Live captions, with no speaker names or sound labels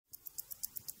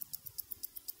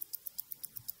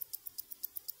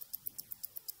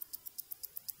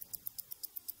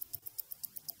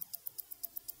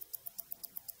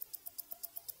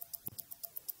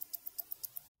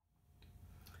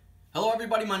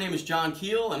everybody, my name is John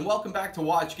Keel and welcome back to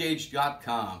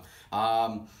WatchGauge.com.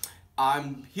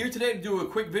 I'm here today to do a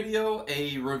quick video,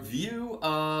 a review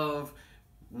of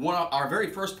our very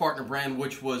first partner brand,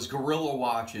 which was Gorilla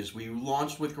Watches. We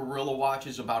launched with Gorilla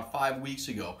Watches about 5 weeks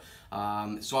ago.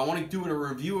 So I want to do a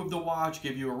review of the watch,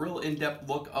 give you a real in-depth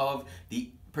look of the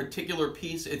particular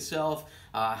piece itself,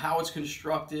 how it's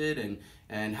constructed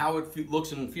and how it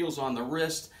looks and feels on the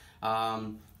wrist.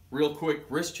 Real quick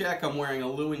wrist check, I'm wearing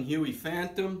a Lew & Huey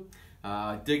Phantom.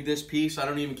 Dig this piece. I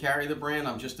don't even carry the brand.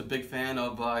 I'm just a big fan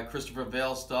of Christopher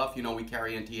Vale's stuff. You know, we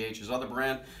carry NTH's other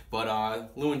brand, but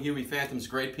Lew & Huey Phantom's a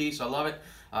great piece. I love it.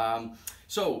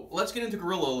 So let's get into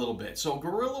Gorilla a little bit. So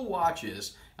Gorilla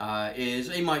Watches is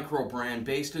a micro brand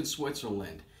based in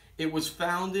Switzerland. It was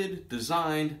founded,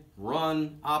 designed,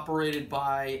 run, operated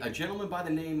by a gentleman by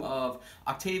the name of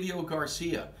Octavio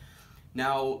Garcia.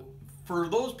 Now, for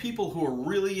those people who are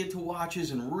really into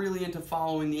watches and really into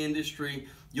following the industry,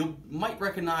 you might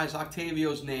recognize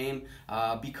Octavio's name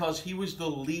because he was the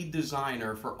lead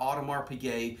designer for Audemars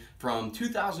Piguet from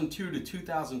 2002 to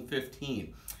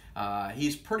 2015.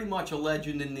 He's pretty much a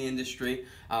legend in the industry.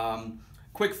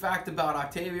 Quick fact about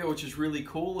Octavio, which is really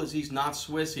cool, is he's not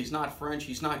Swiss, he's not French,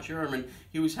 he's not German.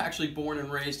 He was actually born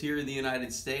and raised here in the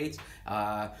United States.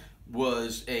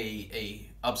 Was a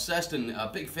obsessed and a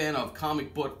big fan of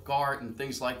comic book art and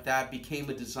things like that. Became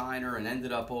a designer and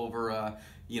ended up over,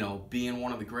 you know, being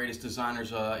one of the greatest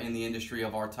designers in the industry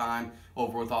of our time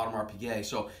over with Audemars Piguet.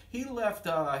 So he left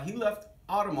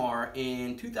Audemars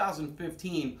in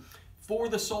 2015 for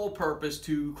the sole purpose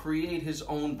to create his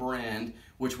own brand,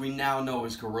 which we now know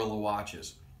as Gorilla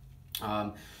Watches.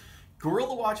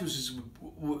 Gorilla Watches,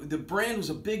 the brand was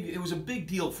a big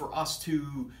deal for us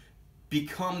to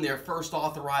become their first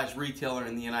authorized retailer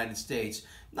in the United States.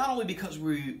 Not only because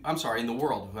in the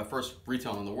world, our first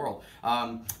retailer in the world.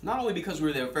 Not only because we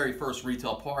were their very first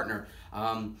retail partner,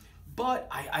 but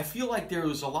I feel like there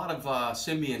was a lot of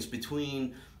symbionts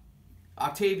between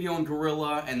Octavio and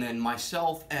Gorilla, and then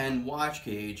myself and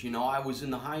WatchGauge. You know, I was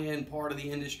in the high-end part of the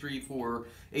industry for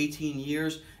 18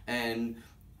 years, and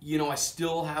you know, I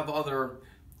still have other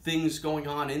things going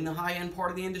on in the high-end part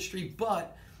of the industry,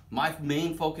 but my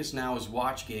main focus now is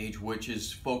WatchGauge, which is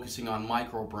focusing on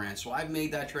micro brands. So I've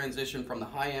made that transition from the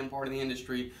high-end part of the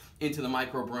industry into the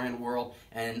micro brand world,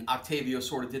 and Octavio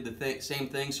sort of did the same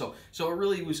thing. So it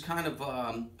really was kind of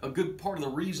a good part of the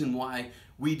reason why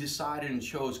we decided and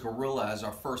chose Gorilla as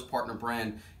our first partner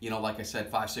brand, you know, like I said,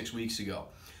 5-6 weeks ago.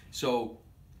 So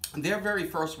their very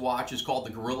first watch is called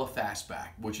the Gorilla Fastback,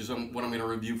 which is what I'm going to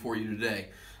review for you today.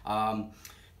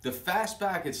 The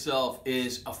Fastback itself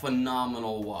is a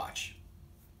phenomenal watch.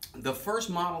 The first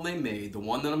model they made, the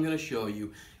one that I'm going to show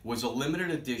you, was a limited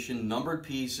edition, numbered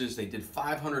pieces. They did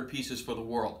 500 pieces for the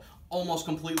world. Almost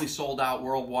completely sold out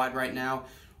worldwide right now.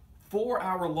 For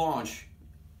our launch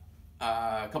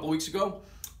a couple weeks ago,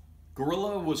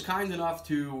 Gorilla was kind enough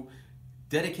to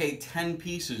dedicate 10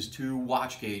 pieces to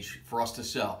WatchGauge for us to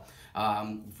sell.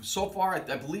 So far,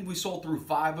 I believe we sold through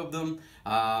 5 of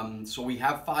them, so we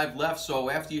have 5 left. So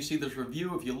after you see this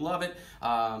review, if you love it,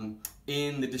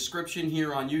 in the description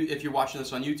here on if you're watching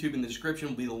this on YouTube, in the description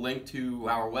will be the link to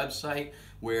our website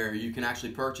where you can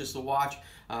actually purchase the watch.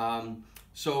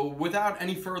 So without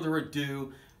any further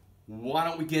ado, why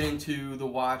don't we get into the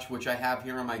watch, which I have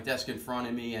here on my desk in front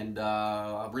of me, and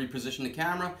I'll reposition the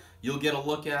camera. You'll get a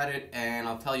look at it, and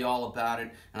I'll tell you all about it,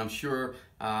 and I'm sure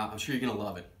you're gonna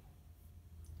love it.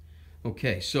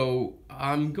 Okay, so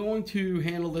I'm going to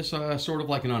handle this sort of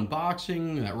like an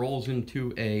unboxing that rolls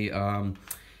into a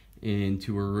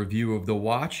review of the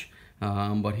watch.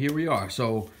 But here we are.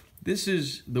 So this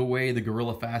is the way the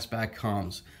Gorilla Fastback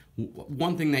comes.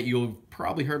 One thing that you'll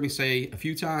probably heard me say a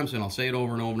few times, and I'll say it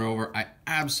over and over and over, I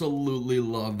absolutely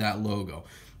love that logo.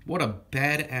 What a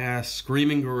badass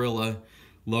screaming gorilla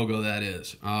logo that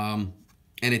is.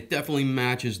 And it definitely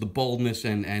matches the boldness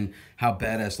and how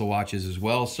badass the watch is as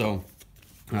well. So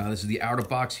this is the outer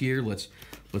box here. Let's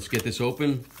get this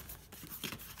open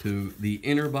to the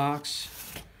inner box,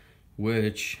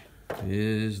 which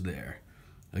is there.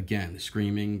 Again, the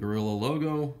screaming gorilla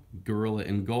logo, gorilla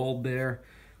in gold there.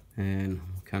 And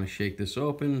kind of shake this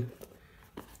open,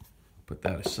 put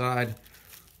that aside.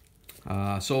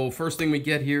 So first thing we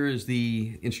get here is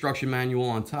the instruction manual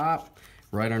on top.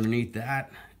 Right underneath that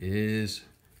is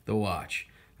the watch.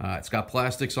 It's got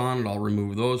plastics on it. I'll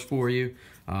remove those for you.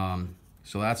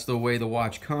 So that's the way the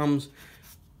watch comes.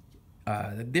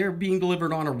 They're being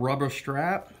delivered on a rubber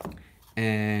strap,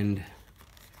 and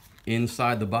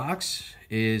inside the box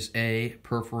is a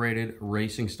perforated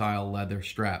racing style leather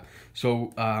strap.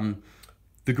 So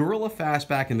the The Gorilla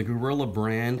Fastback and the Gorilla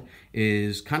brand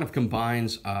is kind of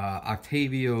combines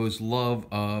Octavio's love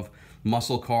of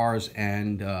muscle cars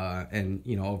and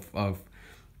you know of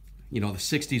the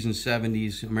 60s and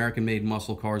 70s, American-made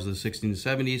muscle cars of the 60s and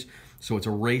 70s. So it's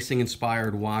a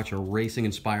racing-inspired watch, a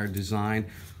racing-inspired design.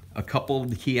 A couple of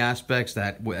the key aspects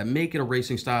that make it a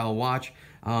racing-style watch.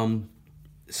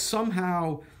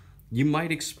 Somehow, you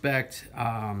might expect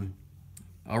a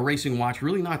racing watch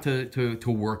really not to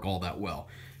work all that well.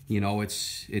 You know,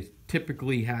 it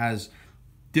typically has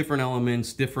different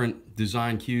elements, different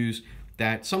design cues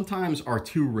that sometimes are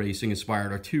too racing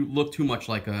inspired, or look too much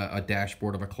like a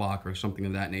dashboard of a clock or something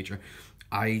of that nature.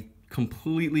 I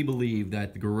completely believe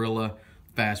that the Gorilla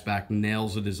Fastback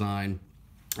nails the design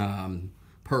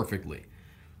perfectly.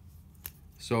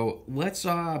 So let's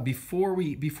before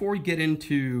we get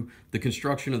into the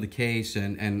construction of the case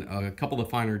and a couple of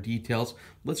finer details,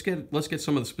 let's get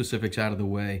some of the specifics out of the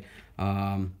way.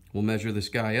 We'll measure this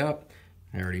guy up.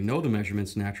 I already know the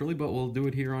measurements naturally, but we'll do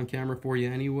it here on camera for you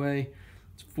anyway.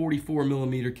 It's a 44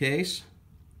 millimeter case.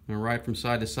 All right, from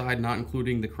side to side, not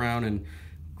including the crown and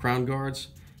crown guards.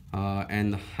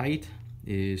 And the height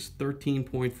is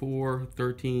 13.4,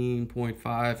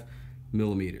 13.5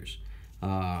 millimeters.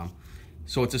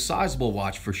 So it's a sizable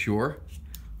watch for sure.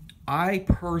 I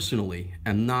personally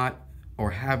am not,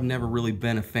 or have never really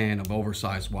been, a fan of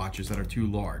oversized watches that are too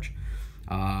large.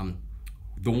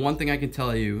 The one thing I can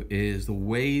tell you is the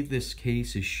way this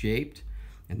case is shaped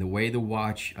and the way the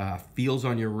watch feels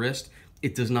on your wrist,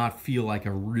 it does not feel like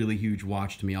a really huge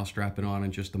watch to me. I'll strap it on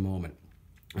in just a moment.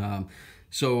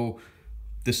 So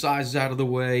the size is out of the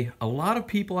way. A lot of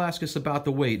people ask us about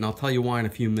the weight, and I'll tell you why in a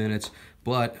few minutes,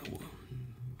 but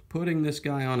putting this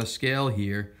guy on a scale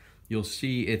here, you'll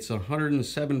see it's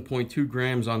 107.2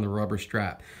 grams on the rubber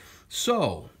strap.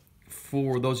 So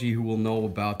for those of you who will know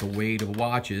about the weight of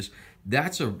watches,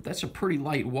 that's a pretty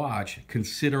light watch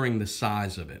considering the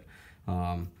size of it.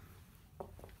 And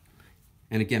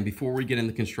again, before we get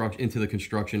into the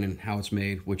construction and how it's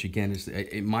made, which again is,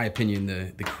 in my opinion,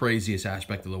 the craziest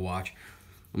aspect of the watch,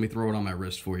 let me throw it on my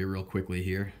wrist for you real quickly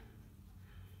here.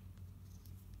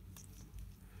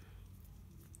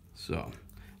 So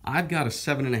I've got a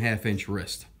 7.5 inch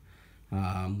wrist,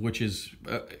 which is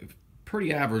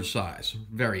pretty average size,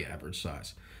 very average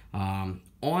size. On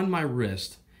my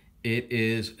wrist, it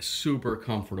is super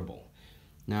comfortable.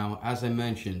 Now, as I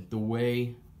mentioned, the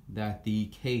way that the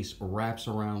case wraps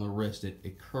around the wrist,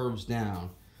 it curves down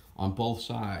on both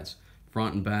sides,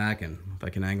 front and back, and if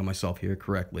I can angle myself here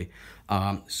correctly.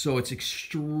 So it's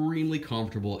extremely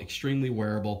comfortable, extremely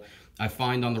wearable. I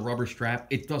find on the rubber strap,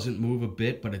 it doesn't move a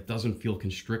bit, but it doesn't feel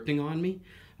constricting on me.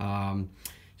 And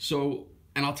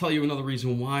I'll tell you another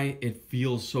reason why it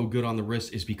feels so good on the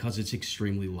wrist is because it's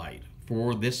extremely light.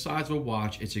 For this size of a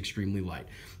watch, it's extremely light.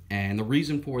 And the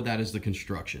reason for that is the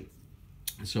construction.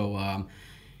 So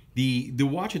the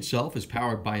watch itself is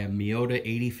powered by a Miyota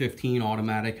 8015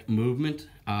 automatic movement.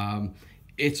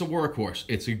 It's a workhorse.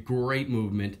 It's a great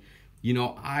movement. You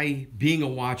know, being a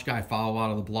watch guy, I follow a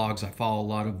lot of the blogs. I follow a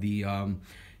lot of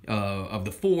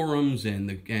the forums and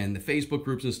the Facebook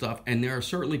groups and stuff. And there are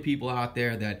certainly people out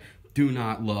there that do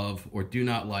not love or do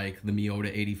not like the Miyota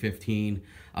 8015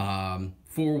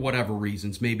 for whatever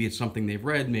reasons. Maybe it's something they've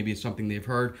read, maybe it's something they've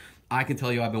heard. I can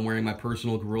tell you I've been wearing my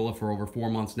personal Gorilla for over 4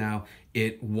 months now.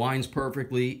 It winds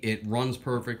perfectly, it runs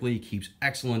perfectly, keeps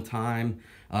excellent time,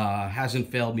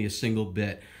 hasn't failed me a single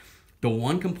bit. The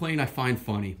one complaint I find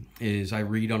funny is I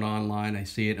read on online, I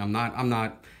see it, I'm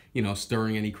not you know,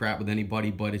 stirring any crap with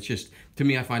anybody, but it's just, to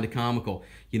me, I find it comical.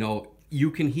 You know, you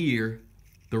can hear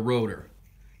the rotor.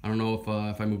 I don't know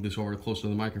if I move this over closer to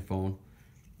the microphone,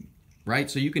 right?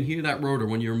 So you can hear that rotor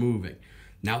when you're moving.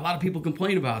 Now, a lot of people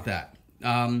complain about that.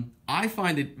 I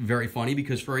find it very funny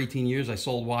because for 18 years I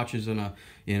sold watches in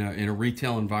a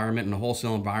retail environment, in a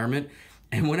wholesale environment,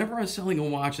 and whenever I was selling a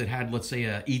watch that had, let's say,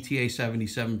 a ETA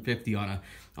 7750 on a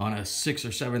 $6,000 or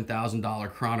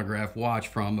 $7,000 chronograph watch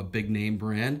from a big name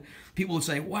brand, people would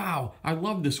say, "Wow, I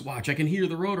love this watch. I can hear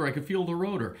the rotor. I can feel the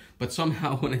rotor." But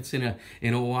somehow, when it's in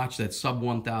a watch that's sub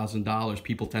 $1,000,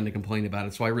 people tend to complain about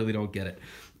it. So I really don't get it.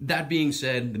 That being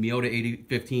said, the Miyota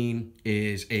 8015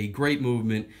 is a great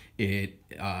movement. It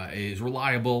is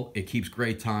reliable. It keeps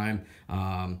great time.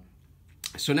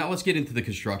 So now let's get into the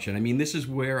construction. I mean, this is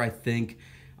where I think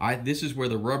this is where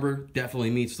the rubber definitely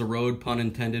meets the road, pun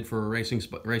intended, for a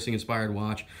racing-inspired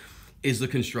watch, is the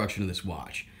construction of this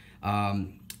watch.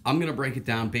 I'm going to break it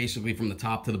down basically from the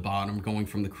top to the bottom, going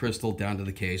from the crystal down to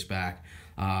the case back.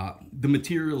 The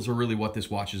materials are really what this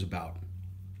watch is about.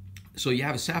 So you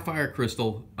have a sapphire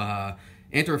crystal,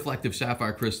 anti-reflective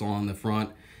sapphire crystal on the front.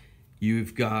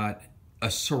 You've got a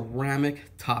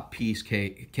ceramic top piece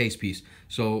case piece.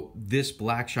 So this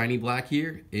black, shiny black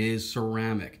here is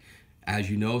ceramic. As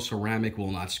you know, ceramic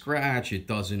will not scratch. It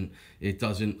doesn't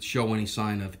show any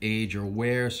sign of age or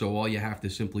wear. So all you have to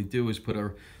simply do is put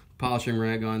a polishing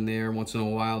rag on there once in a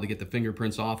while to get the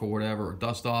fingerprints off or whatever, or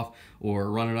dust off, or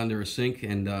run it under a sink,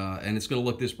 and it's going to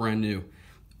look this brand new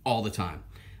all the time.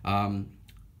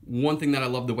 One thing that I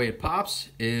love the way it pops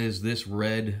is this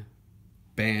red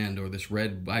band, or this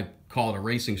red, I call it a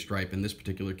racing stripe in this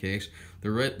particular case.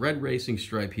 The red racing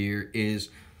stripe here is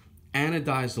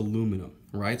anodized aluminum,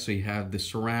 right? So you have the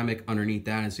ceramic underneath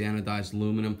that, it's the anodized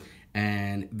aluminum.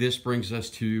 And this brings us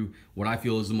to what I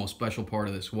feel is the most special part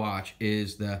of this watch,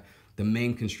 is the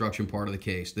main construction part of the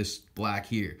case, this black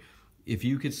here. If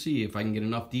you could see, if I can get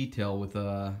enough detail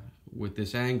with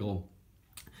this angle,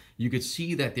 you could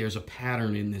see that there's a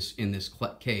pattern in this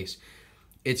case.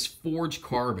 It's forged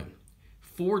carbon.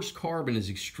 Forged carbon is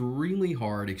extremely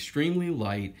hard, extremely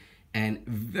light, and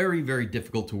very, very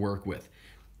difficult to work with.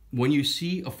 When you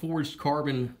see a forged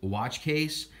carbon watch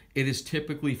case, it is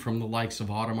typically from the likes of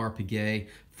Audemars, Piguet,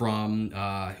 from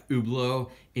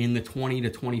Hublot, in the 20 to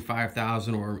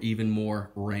 25,000 or even more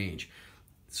range.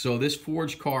 So this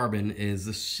forged carbon is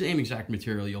the same exact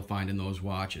material you'll find in those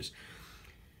watches.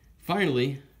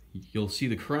 Finally, you'll see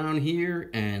the crown here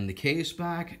and the case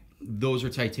back. Those are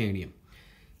titanium,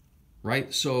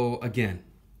 right? So again,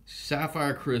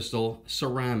 sapphire crystal,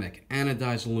 ceramic,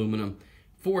 anodized aluminum,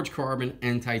 forged carbon,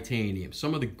 and titanium.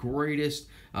 Some of the greatest,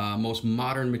 most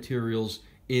modern materials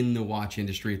in the watch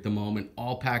industry at the moment,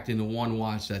 all packed into one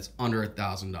watch that's under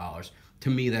 $1,000. To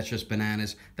me, that's just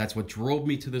bananas. That's what drove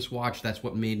me to this watch. That's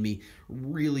what made me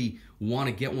really want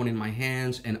to get one in my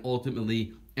hands and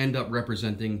ultimately end up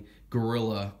representing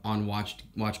Gorilla on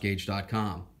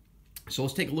watchgauge.com. So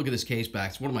let's take a look at this case back.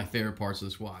 It's one of my favorite parts of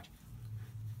this watch.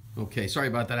 Okay, sorry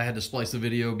about that. I had to splice the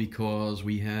video because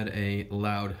we had a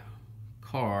loud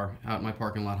car out in my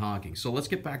parking lot honking. So let's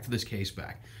get back to this case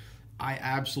back. I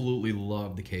absolutely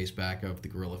love the case back of the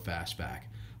Gorilla Fastback.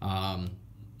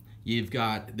 You've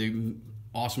got the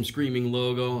awesome Screaming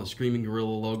logo, the Screaming Gorilla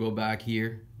logo back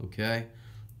here, okay?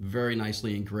 Very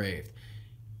nicely engraved.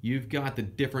 You've got the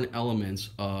different elements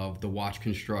of the watch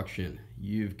construction.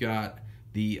 You've got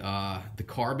the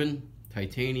carbon,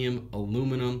 titanium,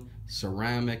 aluminum,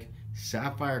 ceramic,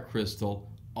 sapphire crystal,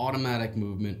 automatic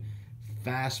movement,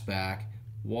 fastback,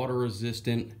 water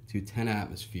resistant to 10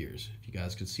 atmospheres, if you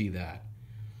guys could see that.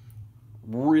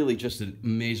 Really just an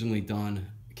amazingly done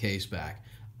case back.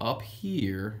 Up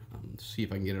here, let's see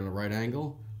if I can get it at a right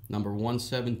angle, number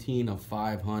 117 of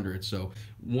 500. So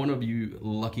one of you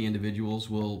lucky individuals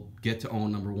will get to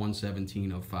own number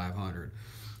 117 of 500.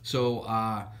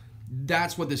 So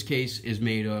that's what this case is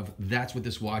made of. That's what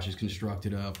this watch is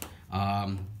constructed of.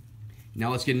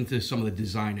 Now let's get into some of the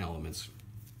design elements.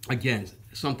 Again,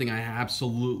 something I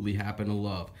absolutely happen to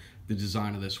love, the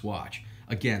design of this watch.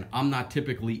 Again, I'm not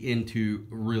typically into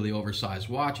really oversized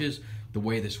watches. The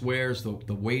way this wears, the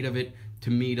weight of it,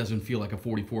 to me doesn't feel like a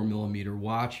 44mm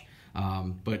watch.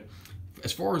 But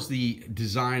as far as the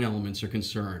design elements are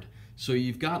concerned, so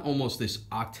you've got almost this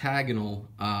octagonal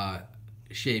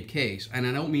shaped case. And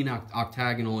I don't mean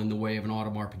octagonal in the way of an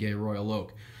Audemars Piguet Royal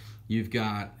Oak. You've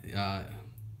got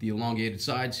the elongated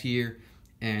sides here,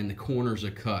 and the corners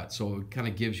are cut, so it kind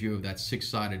of gives you that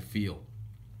six-sided feel.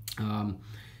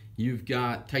 You've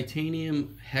got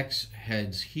titanium hex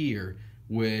heads here,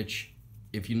 which,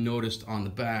 if you noticed on the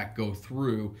back, go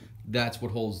through. That's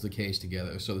what holds the case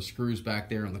together. So the screws back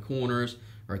there on the corners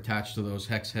are attached to those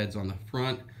hex heads on the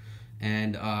front.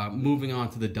 And moving on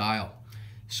to the dial.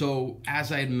 So,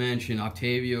 as I had mentioned,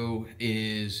 Octavio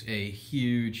is a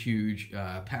huge,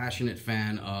 passionate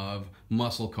fan of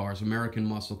muscle cars, American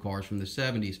muscle cars from the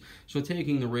 70s. So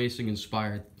taking the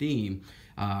racing-inspired theme,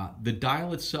 the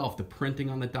dial itself, the printing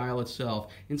on the dial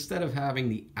itself, instead of having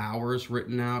the hours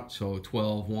written out, so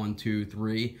 12, 1, 2,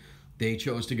 3, they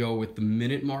chose to go with the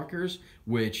minute markers,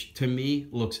 which to me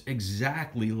looks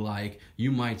exactly like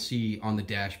you might see on the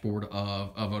dashboard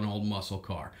of an old muscle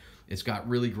car. It's got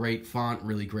really great font,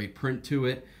 really great print to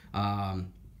it.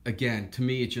 Again, to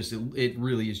me, it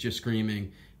really is just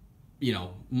screaming, you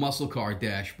know, muscle car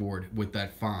dashboard with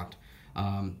that font.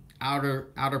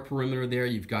 Outer perimeter there,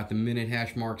 you've got the minute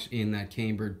hash marks in that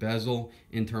cambered bezel,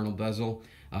 internal bezel.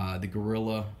 The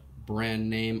Gorilla brand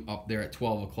name up there at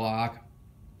 12 o'clock.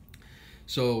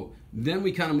 So then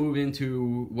we kind of move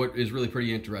into what is really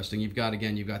pretty interesting. You've got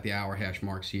the hour hash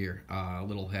marks here,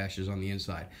 little hashes on the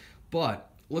inside. But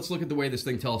let's look at the way this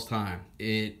thing tells time.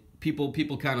 It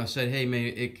people kind of said, hey,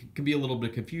 man, it could be a little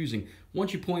bit confusing.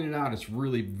 Once you point it out, it's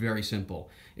really very simple.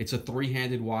 It's a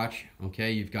three-handed watch,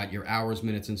 okay? You've got your hours,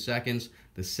 minutes, and seconds.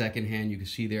 The second hand you can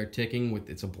see there ticking,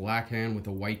 it's a black hand with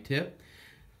a white tip.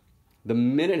 The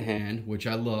minute hand, which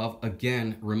I love,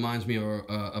 again, reminds me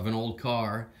of an old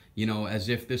car, you know, as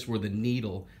if this were the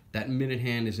needle. That minute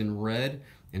hand is in red,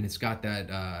 and it's got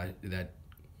that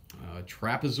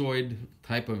trapezoid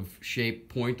type of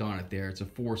shape point on it there. It's a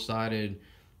four-sided,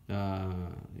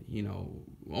 you know,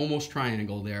 almost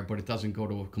triangle there, but it doesn't go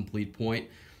to a complete point.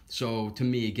 So to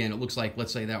me, again, it looks like,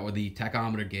 let's say that were the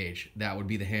tachometer gauge. That would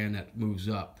be the hand that moves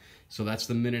up. So that's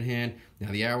the minute hand.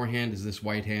 Now the hour hand is this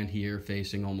white hand here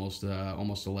facing almost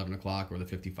 11 o'clock or the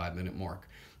 55-minute mark.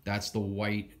 That's the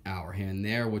white hour hand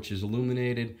there, which is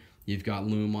illuminated. You've got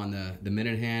lume on the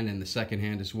minute hand and the second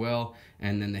hand as well,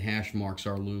 and then the hash marks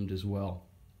are lumed as well.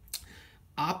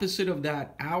 Opposite of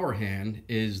that hour hand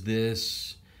is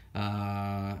this,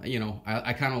 you know,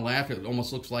 I kind of laugh. It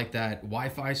almost looks like that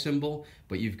Wi-Fi symbol,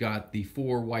 but you've got the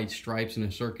 4 white stripes in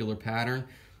a circular pattern.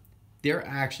 They're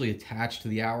actually attached to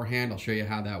the hour hand. I'll show you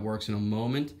how that works in a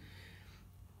moment.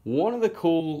 One of the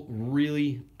cool,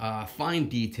 really fine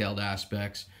detailed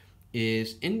aspects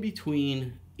is in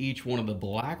between each one of the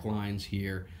black lines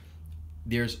here,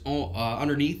 there's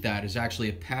underneath that is actually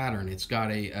a pattern. It's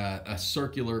got a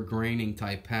circular graining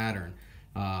type pattern,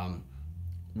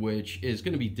 which is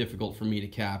going to be difficult for me to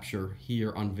capture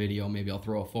here on video. Maybe I'll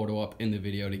throw a photo up in the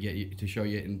video to show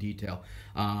you in detail.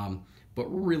 But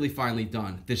really finely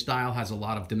done. This dial has a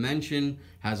lot of dimension,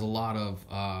 has a lot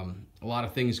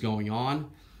of things going on,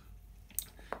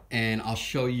 and I'll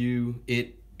show you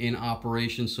it in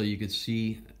operation so you could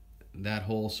see that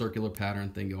whole circular pattern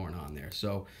thing going on there.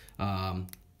 So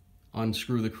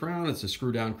unscrew the crown. It's a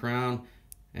screw down crown,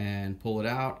 and pull it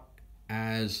out.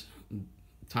 As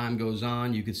time goes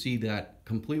on, you can see that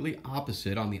completely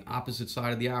opposite, on the opposite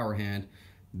side of the hour hand,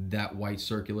 that white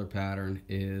circular pattern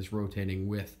is rotating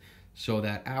with. So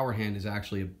that hour hand is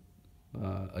actually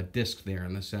a disc there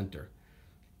in the center.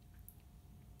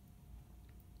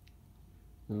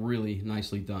 Really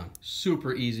nicely done.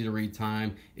 Super easy to read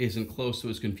time. Isn't close to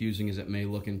as confusing as it may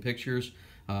look in pictures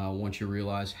once you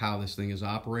realize how this thing is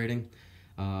operating.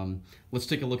 Let's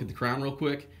take a look at the crown real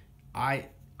quick. I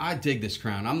dig this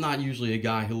crown. I'm not usually a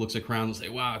guy who looks at crowns and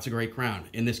say, wow, it's a great crown.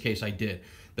 In this case, I did.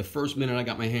 The first minute I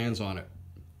got my hands on it,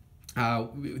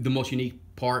 the most unique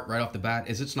part right off the bat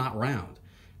is it's not round,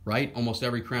 right? Almost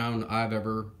every crown I've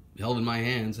ever held in my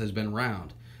hands has been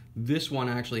round. This one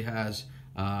actually has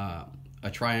a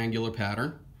triangular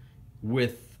pattern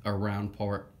with a round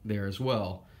part there as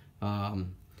well.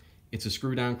 It's a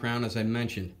screw down crown, as I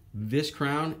mentioned. This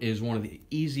crown is one of the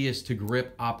easiest to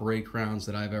grip, operate crowns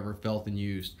that I've ever felt and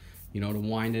used. You know, to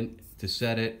wind it, to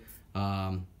set it,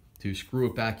 to screw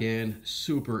it back in,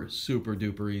 super, super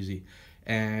duper easy.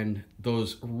 And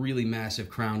those really massive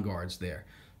crown guards there.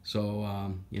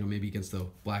 So, you know, maybe against the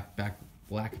black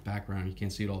background, you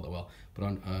can't see it all that well, but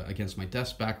on against my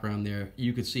desk background there,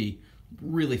 you could see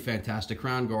really fantastic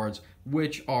crown guards,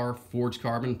 which are forged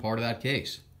carbon, part of that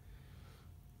case.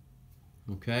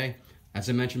 Okay, as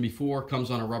I mentioned before,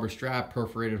 comes on a rubber strap,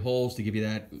 perforated holes to give you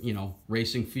that, you know,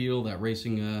 racing feel, that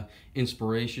racing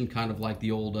inspiration, kind of like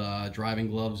the old driving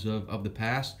gloves of the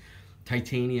past.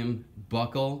 Titanium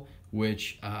buckle,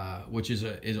 which is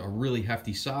a really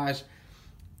hefty size.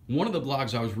 One of the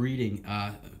blogs I was reading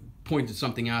pointed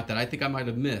something out that I think I might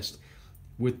have missed.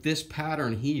 With this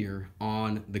pattern here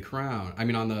on the crown, I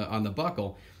mean on the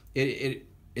buckle,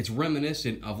 it's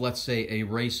reminiscent of, let's say, a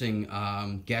racing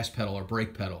gas pedal or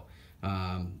brake pedal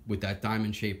with that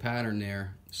diamond shaped pattern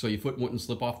there. So your foot wouldn't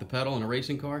slip off the pedal in a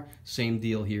racing car. Same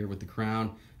deal here with the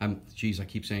crown. Geez, I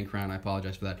keep saying crown. I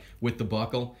apologize for that. With the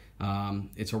buckle,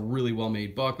 it's a really well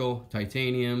made buckle,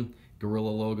 titanium, Gorilla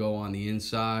logo on the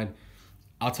inside.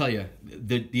 I'll tell you,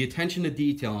 the attention to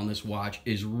detail on this watch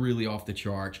is really off the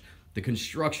charts. The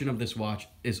construction of this watch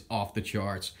is off the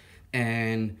charts.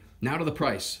 And now to the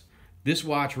price. This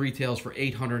watch retails for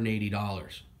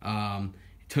 $880.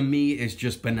 To me, it's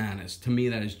just bananas. To me,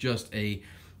 that is just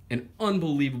an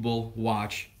unbelievable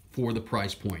watch for the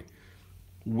price point.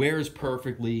 Wears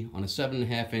perfectly on a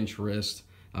 7.5-inch wrist.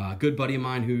 A good buddy of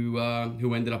mine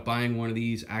who ended up buying one of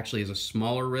these actually has a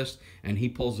smaller wrist, and he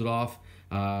pulls it off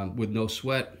with no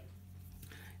sweat.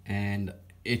 And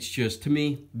it's just, to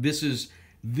me, this is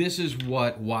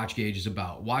what Watch Gauge is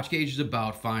about. Watch Gauge is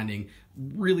about finding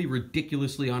really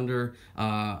ridiculously under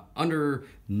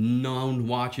known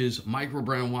watches, micro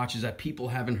brand watches that people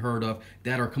haven't heard of,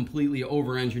 that are completely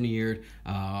over engineered.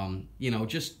 You know,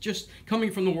 just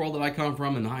coming from the world that I come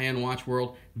from, in the high-end watch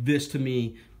world, this to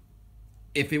me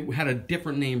if it had a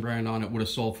different name brand on it, would have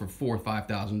sold for $4,000 or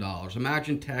 $5,000.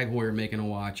 Imagine Tag Heuer making a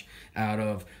watch out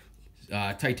of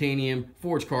titanium,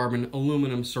 forged carbon,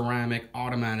 aluminum, ceramic,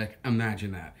 automatic.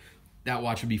 Imagine that. That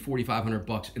watch would be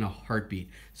 $4,500 in a heartbeat.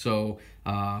 So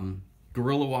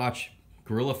Gorilla watch,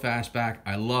 Gorilla Fastback,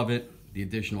 I love it. The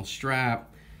additional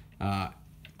strap,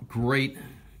 great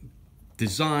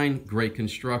design, great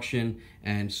construction,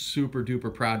 and super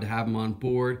duper proud to have them on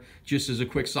board. Just as a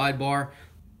quick sidebar,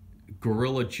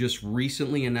 Gorilla just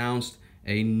recently announced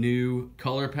a new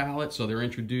color palette, so they're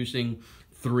introducing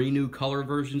 3 new color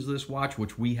versions of this watch,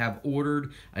 which we have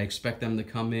ordered. I expect them to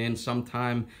come in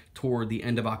sometime toward the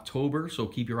end of October, so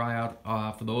keep your eye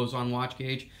out for those on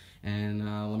WatchGauge.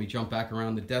 And let me jump back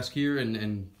around the desk here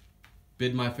and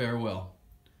bid my farewell.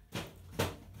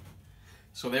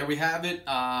 So there we have it,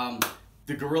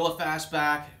 the Gorilla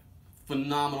Fastback,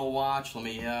 phenomenal watch. Let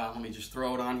me just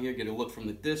throw it on here, get a look from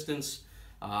the distance.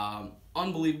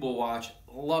 Unbelievable watch.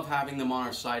 Love having them on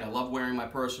our site. I love wearing my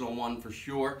personal one for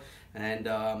sure. And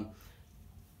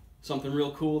something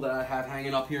real cool that I have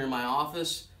hanging up here in my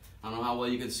office. I don't know how well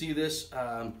you can see this.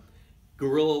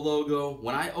 Gorilla logo.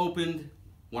 When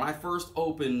I first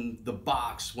opened the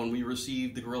box, when we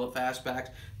received the Gorilla Fastbacks,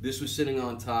 this was sitting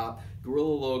on top.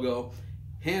 Gorilla logo.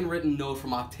 Handwritten note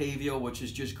from Octavio, which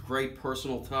is just great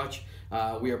personal touch.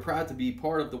 We are proud to be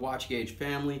part of the WatchGauge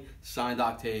family, signed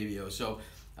Octavio. So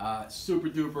super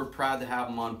duper proud to have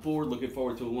them on board. Looking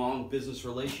forward to a long business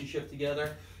relationship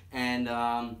together. And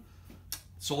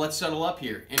so let's settle up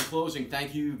here. In closing,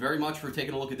 thank you very much for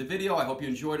taking a look at the video. I hope you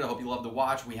enjoyed it. I hope you loved the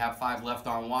watch. We have 5 left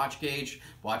on WatchGauge,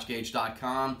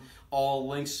 watchgauge.com. All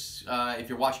links, if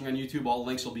you're watching on YouTube, all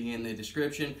links will be in the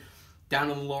description. Down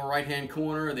in the lower right-hand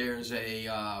corner, there's a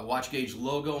WatchGauge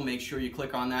logo. Make sure you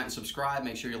click on that and subscribe.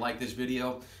 Make sure you like this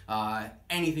video.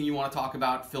 Anything you want to talk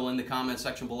about, fill in the comment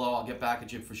section below. I'll get back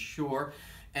at you for sure.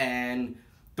 And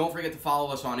don't forget to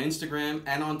follow us on Instagram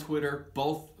and on Twitter,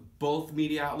 both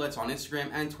media outlets on Instagram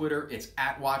and Twitter. It's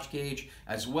 @WatchGauge,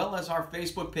 as well as our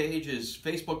Facebook page is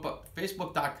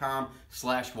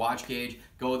facebook.com/WatchGauge.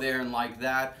 Go there and like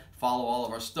that. Follow all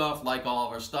of our stuff, like all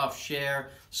of our stuff, share,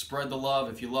 spread the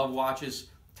love. If you love watches,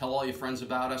 tell all your friends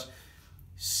about us.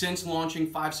 Since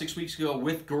launching 5-6 weeks ago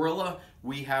with Gorilla,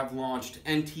 we have launched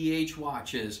NTH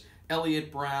watches,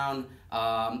 Elliott Brown,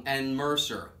 and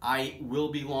Mercer. I will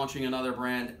be launching another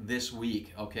brand this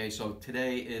week, okay? So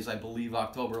today is, I believe,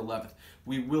 October 11th.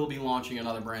 We will be launching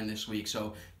another brand this week,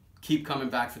 so keep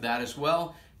coming back for that as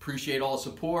well. Appreciate all the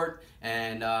support,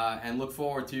 and look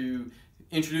forward to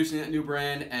introducing that new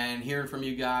brand and hearing from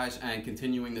you guys and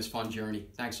continuing this fun journey.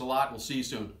 Thanks a lot. We'll see you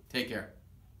soon. Take care.